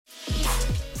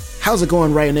How's it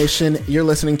going, Raya Nation? You're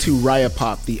listening to Raya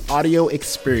Pop, the audio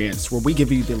experience, where we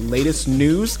give you the latest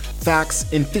news,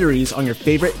 facts, and theories on your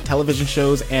favorite television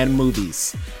shows and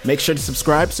movies. Make sure to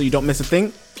subscribe so you don't miss a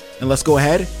thing, and let's go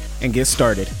ahead and get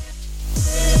started.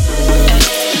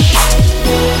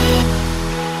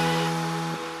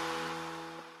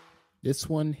 This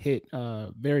one hit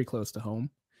very close to home,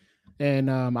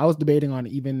 and I was debating on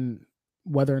even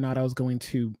whether or not I was going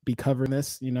to be covering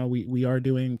this. You know, we are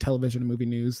doing television and movie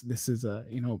news. This is a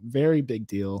very big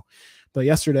deal. But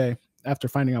yesterday, after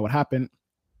finding out what happened,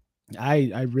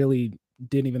 I really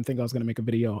didn't even think I was going to make a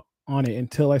video on it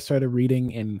until I started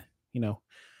reading and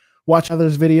watch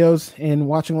others' videos and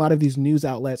watching a lot of these news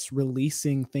outlets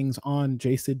releasing things on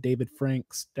Jason David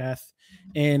Frank's death.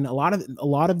 And a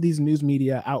lot of these news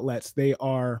media outlets, they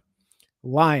are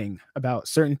lying about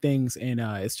certain things, and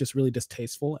it's just really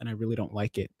distasteful, and I really don't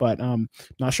like it. But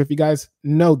not sure if you guys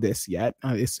know this yet.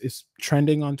 It's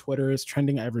trending on Twitter, it's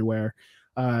trending everywhere.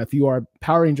 If you are a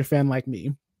Power Ranger fan like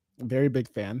me, a very big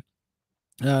fan,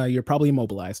 you're probably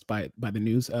immobilized by the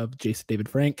news of Jason David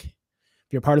Frank. If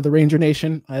you're part of the Ranger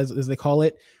Nation, as they call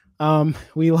it,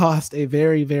 we lost a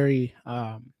very, very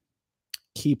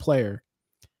key player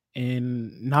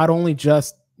in not only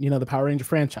just the Power Ranger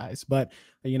franchise, but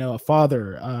a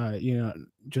father,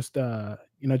 just a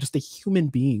human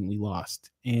being we lost.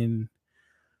 And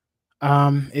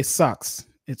it sucks.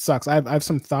 I have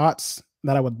some thoughts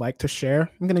that I would like to share.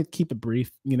 I'm going to keep it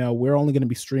brief. We're only going to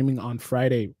be streaming on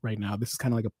Friday right now. This is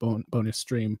kind of like a bonus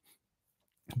stream.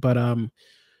 But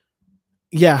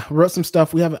wrote some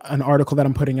stuff. We have an article that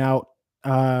I'm putting out.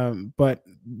 But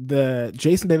the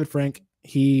Jason David Frank,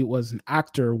 he was an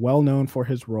actor well known for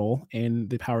his role in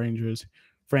the Power Rangers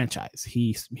franchise.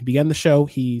 He began the show.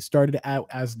 He started out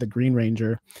as the Green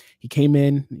Ranger. He came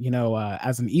in,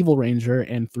 as an evil ranger,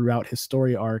 and throughout his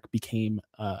story arc became,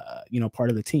 part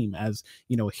of the team as,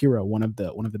 a hero, one of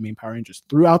the main Power Rangers.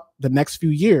 Throughout the next few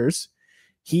years,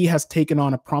 he has taken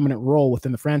on a prominent role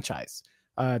within the franchise,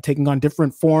 taking on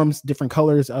different forms, different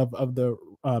colors of the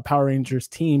Power Rangers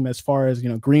team, as far as,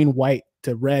 green, white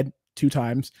to red 2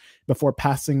 times before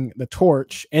passing the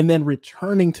torch, and then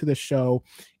returning to the show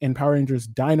in Power Rangers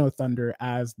Dino Thunder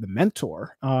as the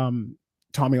mentor.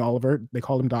 Tommy Oliver, they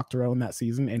called him Dr. O in that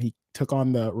season, and he took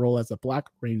on the role as a Black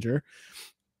Ranger.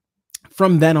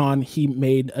 From then on, he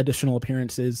made additional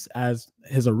appearances as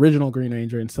his original Green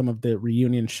Ranger in some of the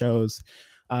reunion shows,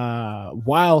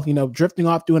 while drifting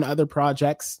off doing other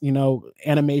projects,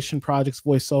 animation projects,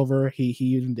 voiceover. He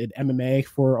even did MMA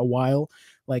for a while.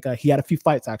 Like he had a few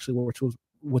fights actually,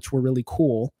 which were really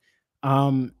cool.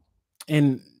 And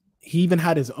he even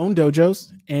had his own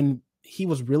dojos, and he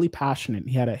was really passionate.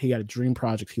 He had a dream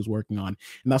project he was working on,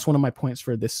 and that's one of my points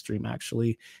for this stream.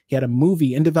 Actually, he had a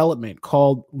movie in development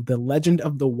called The Legend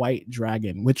of the White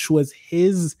Dragon, which was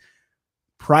his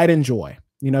pride and joy.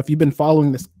 If you've been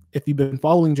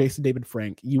following Jason David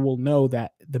Frank, you will know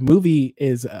that the movie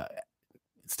is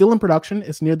still in production.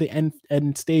 It's near the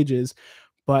end stages,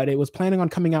 but it was planning on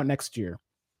coming out next year.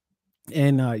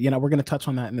 And we're going to touch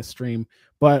on that in the stream.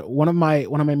 But one of my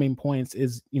main points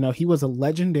is, he was a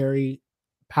legendary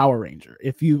Power Ranger.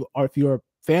 If you're a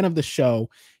fan of the show,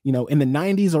 in the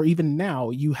 90s or even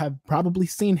now, you have probably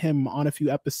seen him on a few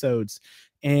episodes.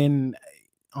 And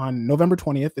on November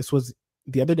 20th, this was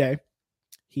the other day,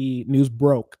 news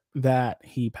broke that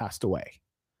he passed away.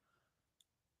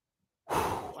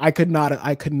 I could not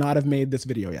have made this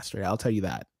video yesterday, I'll tell you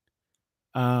that.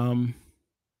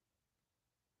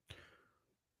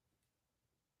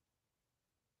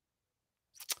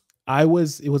 It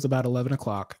was about 11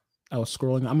 o'clock. I was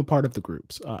scrolling. I'm a part of the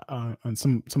groups on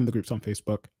some of the groups on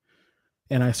Facebook.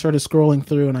 And I started scrolling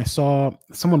through, and I saw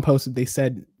someone posted, they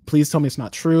said, please tell me it's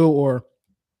not true, or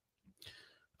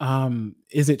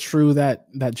is it true that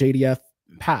JDF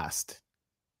passed?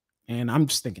 And I'm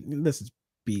just thinking, this is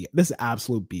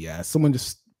absolute BS. Someone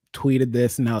just tweeted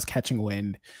this, and now it's catching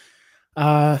wind.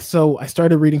 So I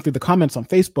started reading through the comments on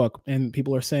Facebook, and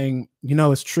people are saying,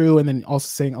 it's true. And then also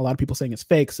saying, a lot of people saying it's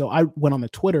fake. So I went on the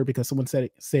Twitter because someone said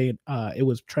it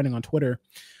was trending on Twitter.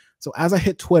 So as I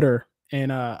hit Twitter,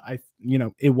 and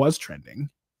it was trending.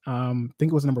 I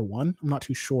think it was number 1. I'm not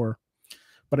too sure,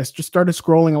 but I just started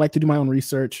scrolling. I like to do my own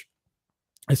research.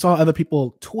 I saw other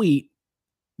people tweet.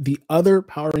 The other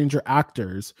Power Ranger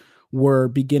actors were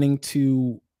beginning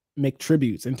to make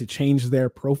tributes and to change their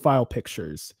profile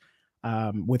pictures,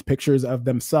 with pictures of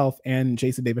themselves and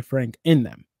Jason David Frank in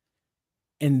them.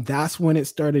 And that's when it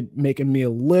started making me a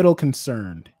little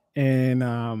concerned. And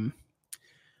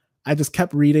I just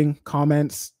kept reading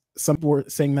comments. Some were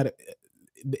saying that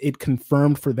it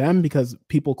confirmed for them because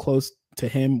people close to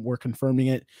him were confirming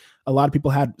it. A lot of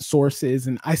people had sources,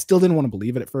 and I still didn't want to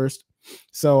believe it at first.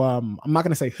 So I'm not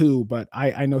going to say who, but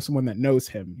I know someone that knows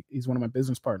him. He's one of my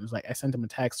business partners. Like, I sent him a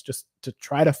text just to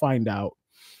try to find out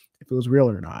if it was real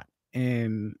or not.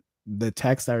 And the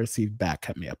text I received back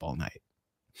kept me up all night.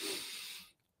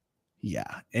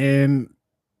 Yeah. And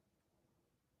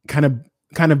kind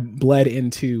of bled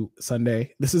into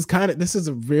Sunday. This is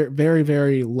a very, very,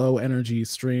 very low energy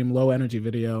stream, low energy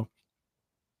video.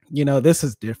 This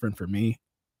is different for me.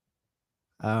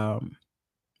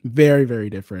 Very, very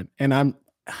different. And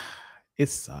it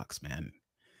sucks, man.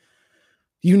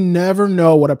 You never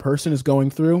know what a person is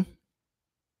going through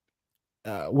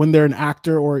when they're an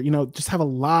actor, or, just have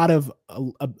a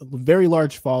very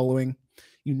large following.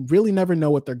 You really never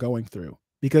know what they're going through,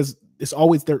 because it's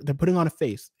always they're putting on a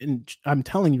face. And I'm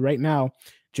telling you right now,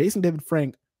 Jason David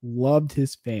Frank loved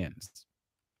his fans.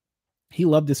 He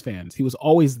loved his fans. He was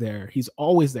always there. He's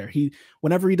always there.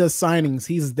 Whenever he does signings,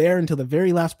 he's there until the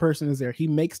very last person is there. He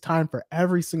makes time for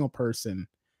every single person.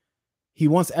 He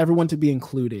wants everyone to be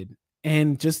included.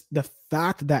 And just the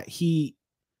fact that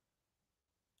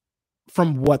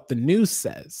from what the news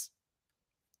says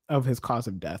of his cause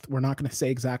of death, we're not going to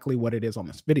say exactly what it is on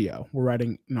this video. We're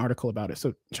writing an article about it.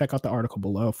 So check out the article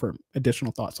below for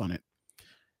additional thoughts on it.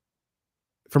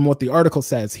 From what the article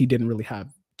says, he didn't really have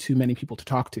too many people to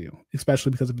talk to,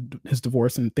 especially because of his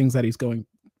divorce and things that he's going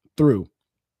through.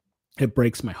 It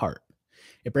breaks my heart.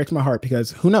 It breaks my heart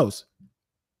because who knows?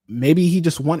 Maybe he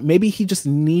just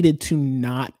needed to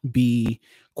not be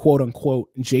quote unquote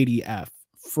JDF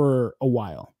for a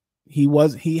while.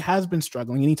 He has been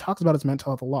struggling, and he talks about his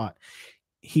mental health a lot.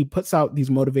 He puts out these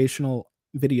motivational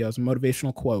videos,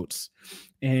 motivational quotes,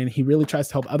 and he really tries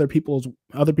to help other people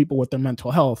with their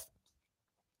mental health.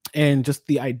 And just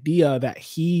the idea that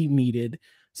he needed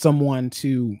someone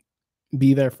to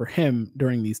be there for him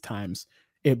during these times,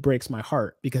 it breaks my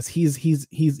heart, because he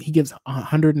gives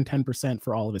 110%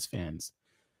 for all of his fans.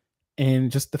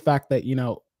 And just the fact that,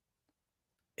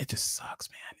 it just sucks,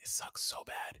 man. It sucks so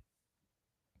bad.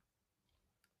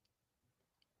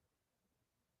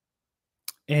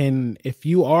 And if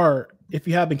you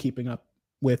have been keeping up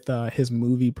with his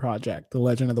movie project, The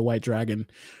Legend of the White Dragon,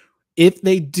 if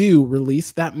they do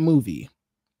release that movie,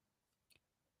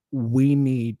 we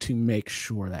need to make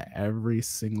sure that every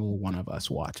single one of us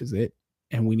watches it.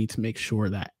 And we need to make sure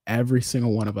that every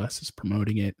single one of us is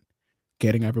promoting it,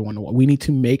 getting everyone to watch. We need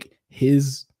to make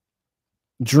his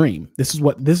dream. This is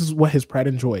what his pride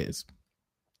and joy is.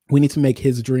 We need to make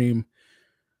his dream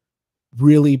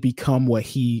really become what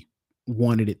he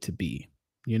wanted it to be.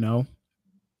 We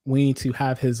need to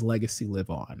have his legacy live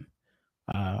on.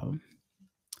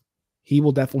 He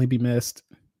will definitely be missed.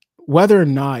 Whether or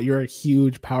not you're a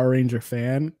huge Power Ranger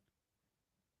fan,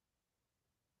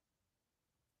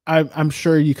 I'm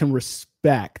sure you can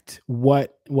respect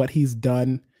what he's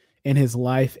done in his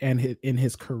life and in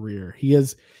his career. He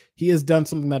has done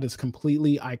something that is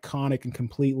completely iconic and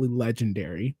completely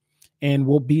legendary, and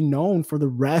will be known for the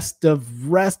rest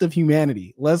of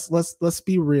humanity. Let's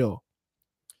be real.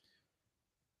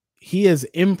 He is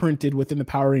imprinted within the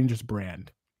Power Rangers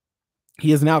brand.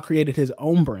 He has now created his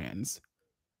own brands,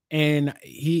 and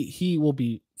he will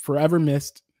be forever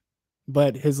missed,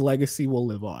 but his legacy will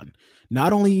live on.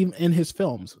 Not only in his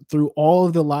films, through all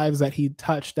of the lives that he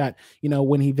touched, that,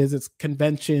 when he visits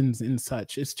conventions and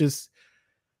such. It's just,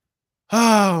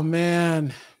 oh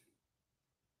man.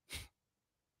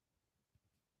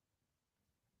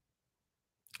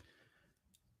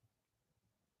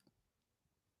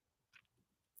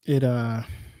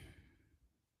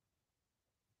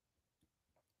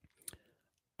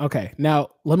 Okay, now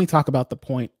let me talk about the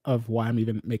point of why I'm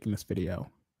even making this video.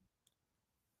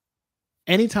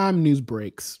 Anytime news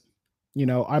breaks,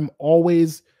 I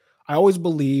always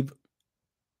believe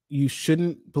you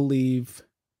shouldn't believe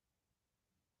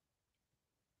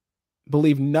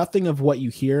nothing of what you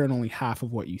hear and only half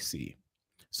of what you see.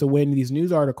 So when these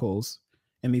news articles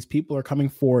and these people are coming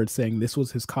forward saying this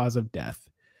was his cause of death,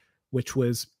 which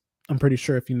was, I'm pretty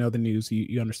sure if you know the news,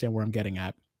 you understand where I'm getting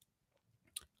at.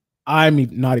 I'm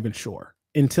not even sure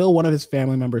until one of his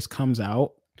family members comes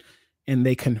out and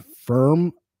they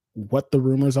confirm what the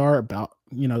rumors are about,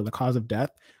 the cause of death.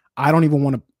 I don't even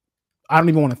want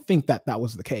to think that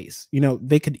was the case.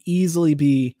 They could easily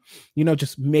be,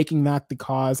 just making that the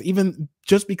cause, even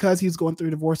just because he's going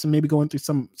through divorce and maybe going through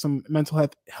some mental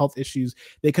health issues.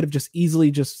 They could have just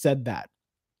easily just said that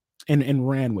and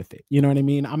ran with it. You know what I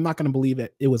mean? I'm not going to believe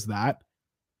it was that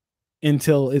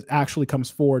until it actually comes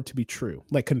forward to be true,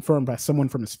 like confirmed by someone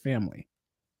from his family,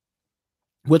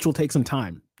 which will take some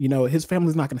time. His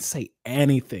family's not going to say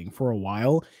anything for a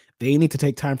while. They need to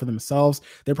take time for themselves.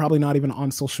 They're probably not even on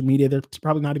social media. They're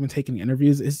probably not even taking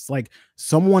interviews. It's like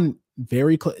someone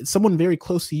very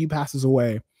close to you passes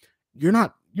away. You're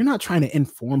not trying to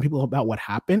inform people about what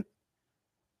happened.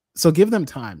 So give them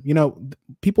time.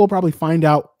 People will probably find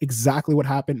out exactly what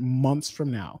happened months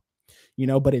from now.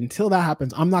 But until that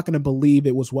happens, I'm not going to believe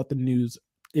it was what the news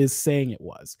is saying it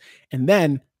was. And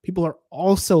then people are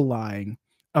also lying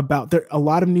about there. A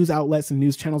lot of news outlets and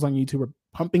news channels on YouTube are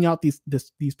pumping out these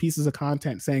pieces of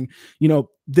content saying,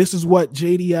 this is what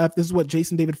JDF, this is what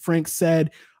Jason David Frank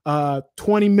said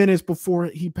 20 minutes before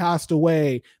he passed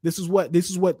away. This is what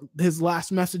his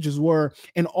last messages were.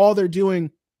 And all they're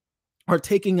doing are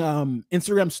taking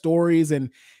Instagram stories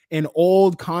and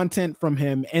old content from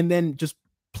him and then just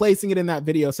placing it in that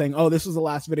video saying, oh, this was the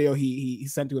last video he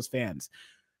sent to his fans.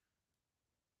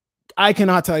 I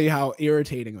cannot tell you how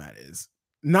irritating that is.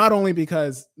 Not only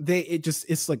because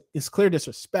it's clear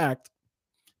disrespect,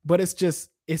 but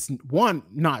it's one,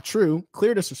 not true,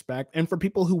 clear disrespect. And for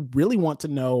people who really want to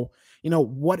know,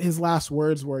 what his last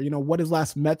words were, what his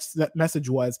last message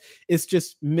was, it's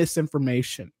just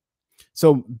misinformation.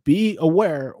 So be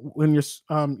aware when you're,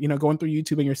 going through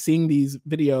YouTube and you're seeing these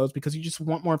videos because you just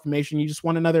want more information. You just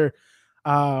want another,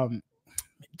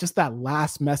 just that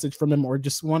last message from him, or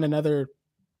just want another,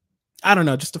 I don't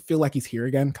know, just to feel like he's here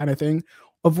again kind of thing.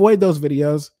 Avoid those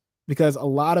videos because a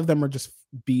lot of them are just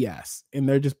BS and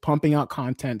they're just pumping out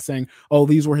content saying, oh,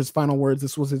 these were his final words.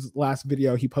 This was his last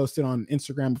video he posted on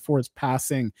Instagram before his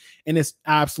passing. And it's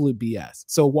absolute BS.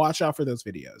 So watch out for those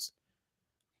videos.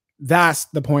 That's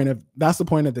the point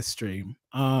of this stream.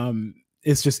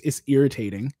 It's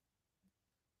irritating.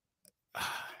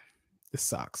 This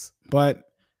sucks, but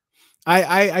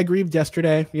I grieved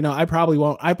yesterday. I probably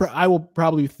won't. I will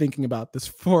probably be thinking about this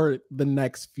for the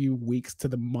next few weeks to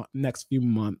the next few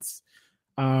months.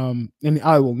 And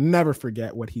I will never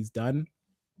forget what he's done,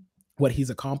 what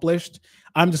he's accomplished.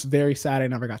 I'm just very sad I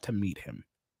never got to meet him.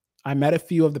 I met a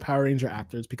few of the Power Ranger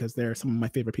actors because they're some of my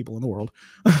favorite people in the world.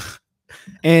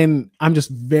 And I'm just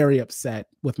very upset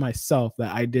with myself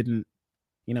that I didn't,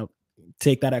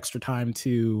 take that extra time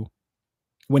to,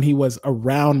 when he was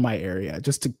around my area,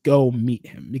 just to go meet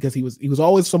him, because he was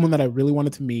always someone that I really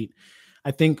wanted to meet.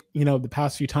 I think, the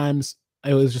past few times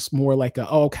it was just more like,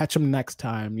 I'll catch him next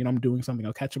time. I'm doing something.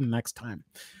 I'll catch him next time.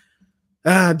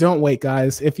 Don't wait,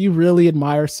 guys. If you really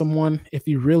admire someone, if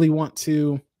you really want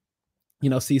to,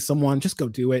 see someone, just go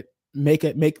do it.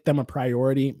 Make them a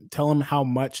priority. Tell them how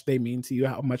much they mean to you,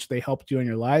 how much they helped you in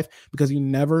your life, because you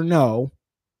never know,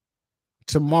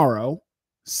 tomorrow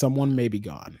someone may be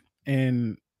gone.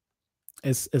 And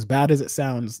as bad as it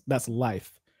sounds, that's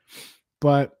life.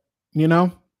 But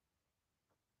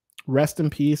rest in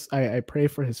peace. I pray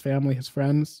for his family, his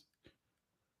friends.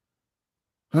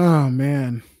 Oh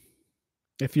man,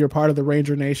 if you're part of the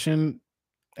Ranger Nation,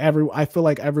 I feel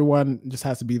like everyone just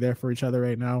has to be there for each other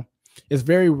right now. It's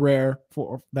very rare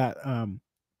for that,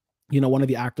 one of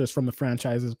the actors from the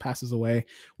franchises passes away.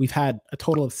 We've had a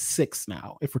total of 6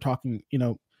 now. If we're talking,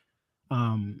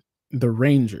 the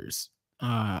Rangers,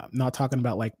 not talking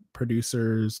about like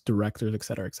producers, directors, et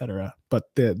cetera, but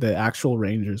the actual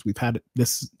Rangers. We've had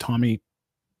this. Tommy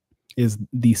is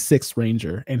the 6th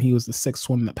Ranger, and he was the 6th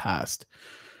one that passed,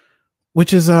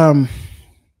 which is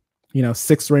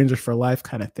 6 Rangers for life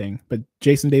kind of thing. But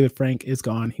Jason David Frank is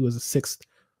gone. He was the 6th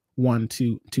one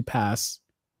to pass.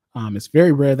 It's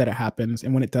very rare that it happens,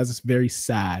 and when it does, it's very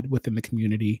sad within the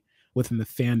community, within the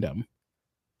fandom.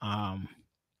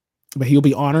 But he'll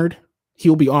be honored.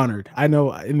 He'll be honored. I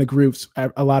know in the groups,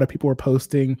 a lot of people were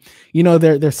posting,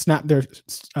 their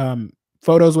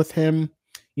photos with him,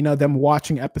 them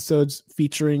watching episodes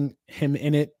featuring him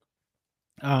in it,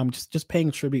 just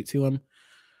paying tribute to him,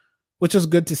 which is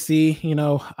good to see.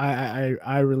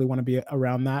 I really want to be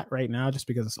around that right now, just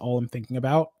because it's all I'm thinking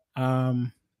about.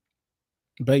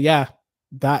 But yeah,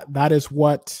 that is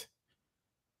what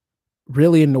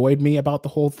really annoyed me about the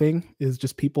whole thing, is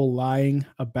just people lying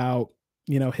about,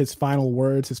 his final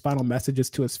words, his final messages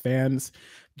to his fans,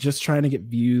 just trying to get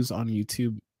views on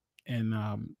YouTube and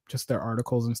just their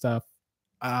articles and stuff.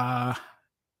 A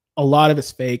lot of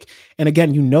it's fake. And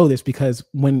again, this because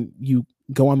when you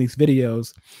go on these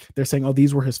videos, they're saying, oh,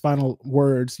 these were his final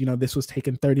words. This was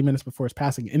taken 30 minutes before his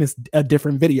passing, and it's a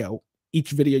different video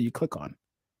each video you click on.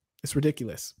 It's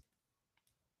ridiculous.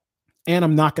 And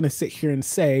I'm not going to sit here and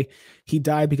say he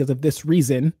died because of this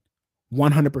reason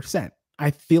 100%.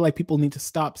 I feel like people need to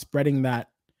stop spreading that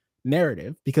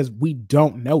narrative, because we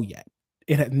don't know yet.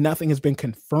 Nothing has been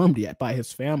confirmed yet by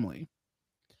his family.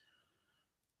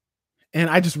 And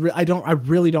I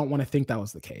really don't want to think that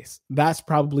was the case. That's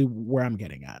probably where I'm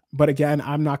getting at. But again,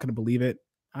 I'm not going to believe it.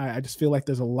 I just feel like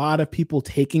there's a lot of people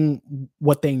taking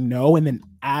what they know and then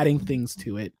adding things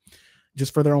to it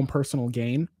just for their own personal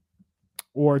gain,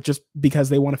 or just because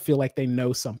they want to feel like they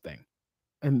know something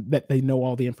and that they know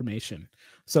all the information.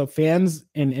 So fans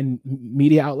and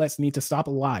media outlets need to stop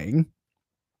lying.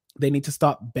 They need to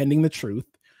stop bending the truth.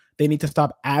 They need to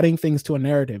stop adding things to a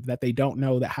narrative that they don't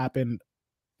know that happened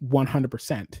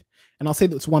 100%. And I'll say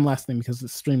this one last thing because the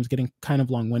stream's getting kind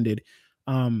of long-winded.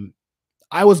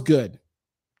 I was good.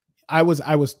 I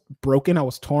was broken. I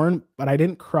was torn, but I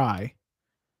didn't cry.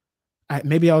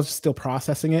 Maybe I was still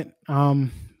processing it.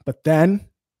 But then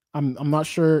I'm not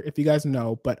sure if you guys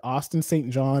know, but Austin St.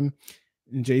 John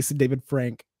and Jason David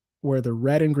Frank were the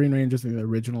Red and Green Rangers in the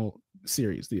original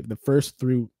series, the first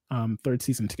through third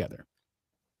season together.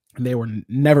 And they were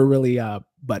never really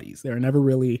buddies. They were never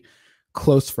really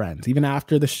close friends. Even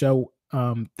after the show,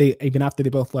 even after they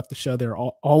both left the show, they were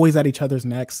always at each other's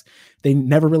necks. They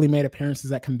never really made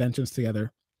appearances at conventions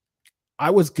together. I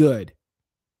was good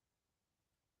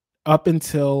up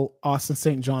until Austin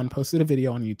St. John posted a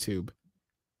video on YouTube,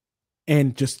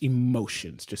 and just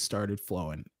emotions just started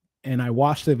flowing. And I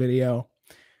watched the video,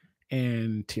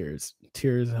 and tears.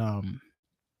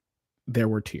 There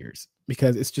were tears,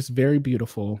 because it's just very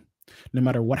beautiful. No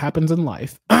matter what happens in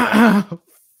life, fuck.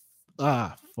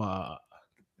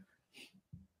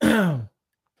 No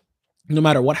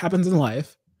matter what happens in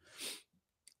life,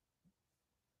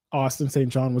 Austin St.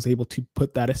 John was able to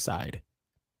put that aside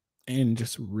and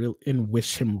just and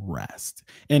wish him rest.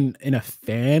 And a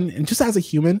fan, and just as a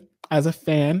human, as a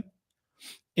fan,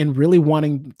 and really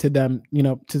wanting to them,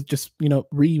 to just,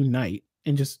 reunite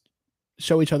and just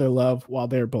show each other love while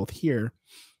they're both here.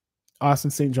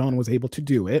 Austin St. John was able to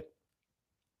do it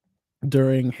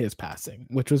during his passing,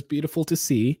 which was beautiful to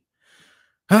see.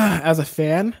 As a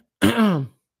fan, it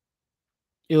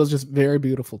was just very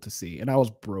beautiful to see, and I was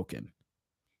broken.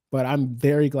 But I'm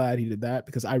very glad he did that,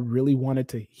 because I really wanted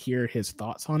to hear his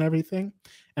thoughts on everything,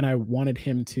 and I wanted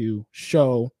him to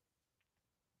show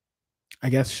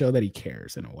that he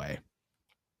cares in a way.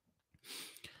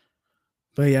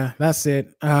 But yeah, that's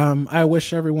it. I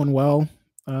wish everyone well.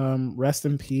 Rest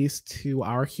in peace to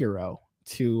our hero,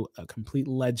 to a complete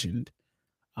legend.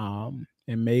 And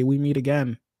may we meet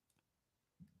again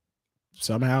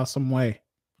somehow, some way.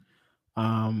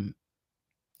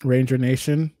 Ranger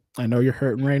Nation, I know you're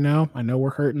hurting right now. I know we're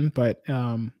hurting, but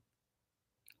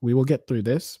we will get through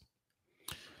this.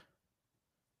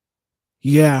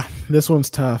 Yeah, this one's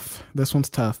tough.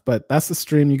 But that's the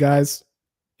stream, you guys.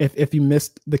 If you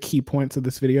missed the key points of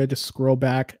this video, just scroll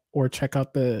back or check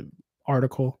out the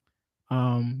article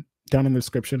down in the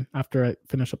description after I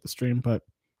finish up the stream. But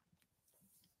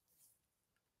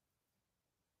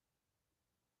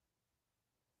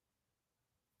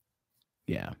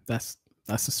yeah, that's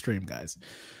the stream, guys.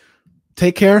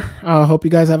 Take care. Hope you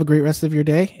guys have a great rest of your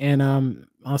day, and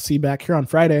I'll see you back here on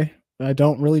Friday. I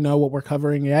don't really know what we're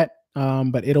covering yet,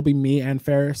 but it'll be me and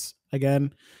Ferris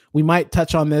again. We might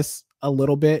touch on this a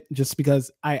little bit, just because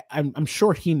I'm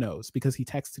sure he knows, because he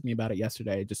texted me about it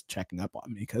yesterday, just checking up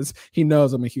on me, because he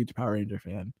knows I'm a huge Power Ranger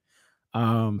fan.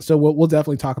 So we'll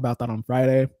definitely talk about that on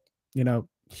Friday.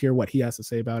 Hear what he has to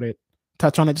say about it.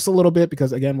 Touch on it just a little bit,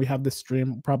 because again, we have this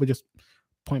stream. We'll probably just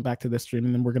point back to this stream,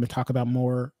 and then we're going to talk about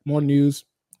more news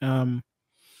and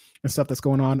stuff that's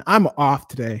going on. I'm off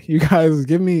today. You guys,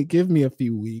 give me a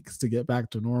few weeks to get back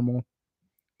to normal.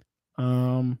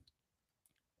 But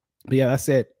yeah, that's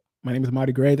it. My name is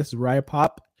Marty Gray. This is Riot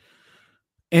Pop,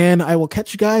 and I will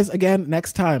catch you guys again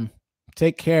next time.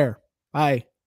 Take care. Bye.